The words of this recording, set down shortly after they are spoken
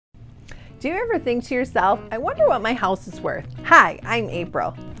Do you ever think to yourself, I wonder what my house is worth? Hi, I'm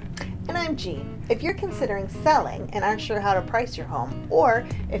April. And I'm Jean. If you're considering selling and aren't sure how to price your home, or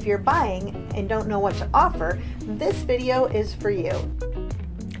if you're buying and don't know what to offer, this video is for you.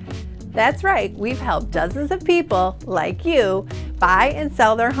 That's right, we've helped dozens of people, like you, buy and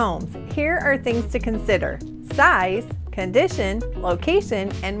sell their homes. Here are things to consider: size, condition,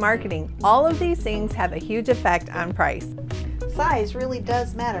 location, and marketing. All of these things have a huge effect on price. Size really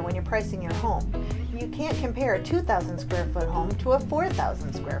does matter when you're pricing your home. You can't compare a 2,000 square foot home to a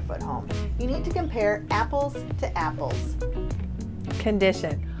 4,000 square foot home. You need to compare apples to apples.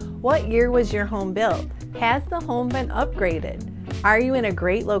 Condition. What year was your home built? Has the home been upgraded? Are you in a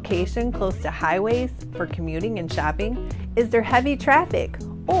great location close to highways for commuting and shopping? Is there heavy traffic?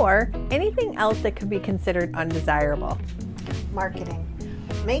 Or anything else that could be considered undesirable? Marketing.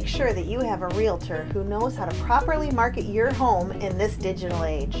 Make sure that you have a realtor who knows how to properly market your home in this digital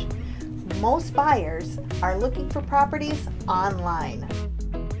age. Most buyers are looking for properties online.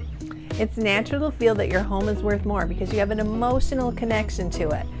 It's natural to feel that your home is worth more because you have an emotional connection to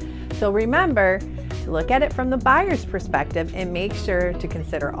it. So remember to look at it from the buyer's perspective and make sure to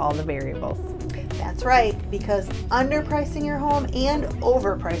consider all the variables. That's right, because underpricing your home and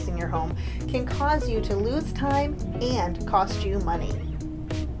overpricing your home can cause you to lose time and cost you money.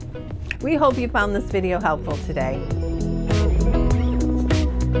 We hope you found this video helpful today.